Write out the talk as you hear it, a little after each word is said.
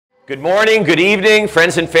Good morning, good evening,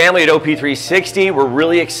 friends and family at OP360. We're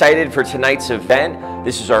really excited for tonight's event.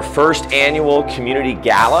 This is our first annual community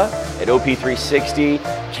gala at OP360.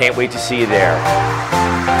 Can't wait to see you there.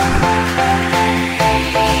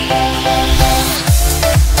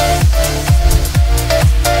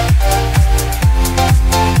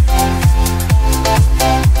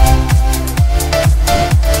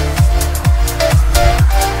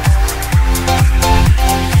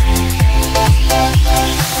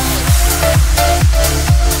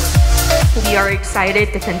 We are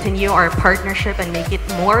excited to continue our partnership and make it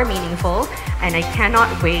more meaningful, and I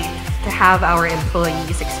cannot wait to have our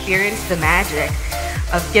employees experience the magic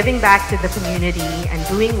of giving back to the community and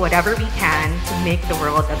doing whatever we can to make the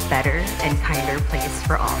world a better and kinder place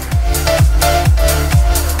for all.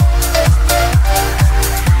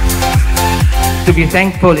 To be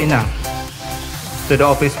thankful enough to the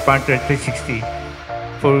Office Partner 360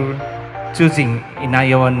 for choosing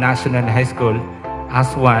Inayawan National High School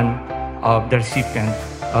as one of the recipients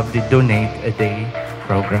of the Donate a Day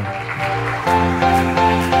program.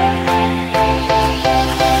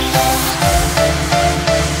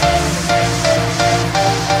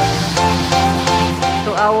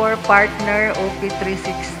 To our partner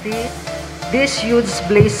OP360, these huge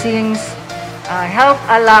blessings help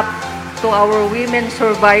a lot to our women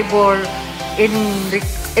survivor in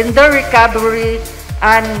their recovery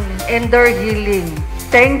and in their healing.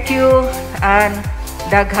 Thank you and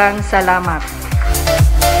daghang salamat.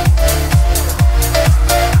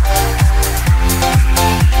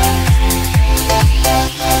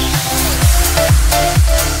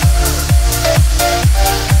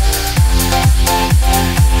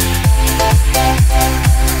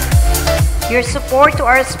 Your support to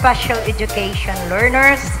our special education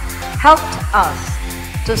learners helped us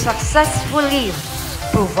to successfully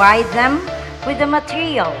provide them with the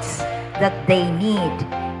materials that they need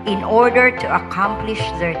in order to accomplish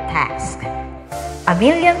their task. A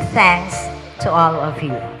million thanks to all of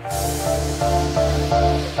you.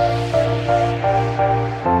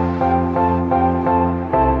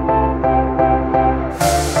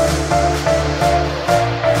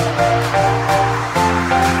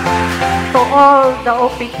 To all the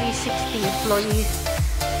OP360 employees,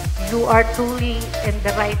 you are truly in the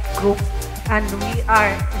right group, and we are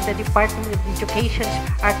in the Department of Education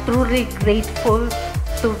are truly grateful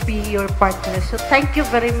to be your partners. So thank you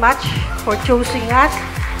very much for choosing us,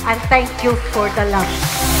 and thank you for the love.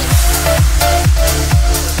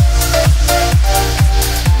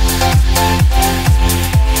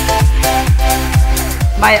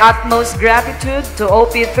 My utmost gratitude to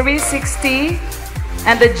OP360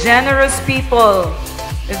 and the generous people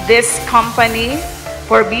of this company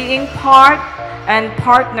for being part and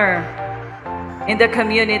partner in the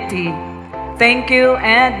community. Thank you,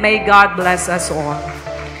 and may God bless us all.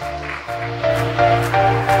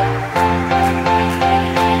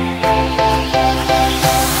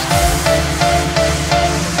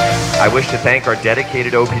 I wish to thank our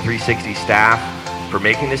dedicated OP360 staff for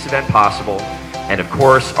making this event possible, and of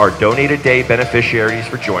course, our Donate a Day beneficiaries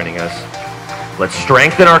for joining us. Let's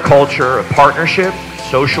strengthen our culture of partnership,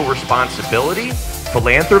 social responsibility,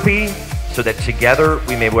 philanthropy, so that together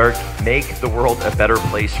we may make the world a better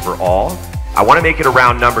place for all. I want to make it a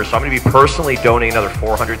round number, so I'm going to be personally donating another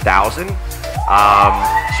 400,000.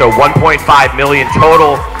 So 1.5 million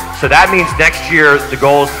total. So that means next year the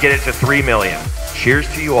goal is to get it to 3 million. Cheers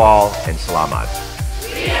to you all, and salamat.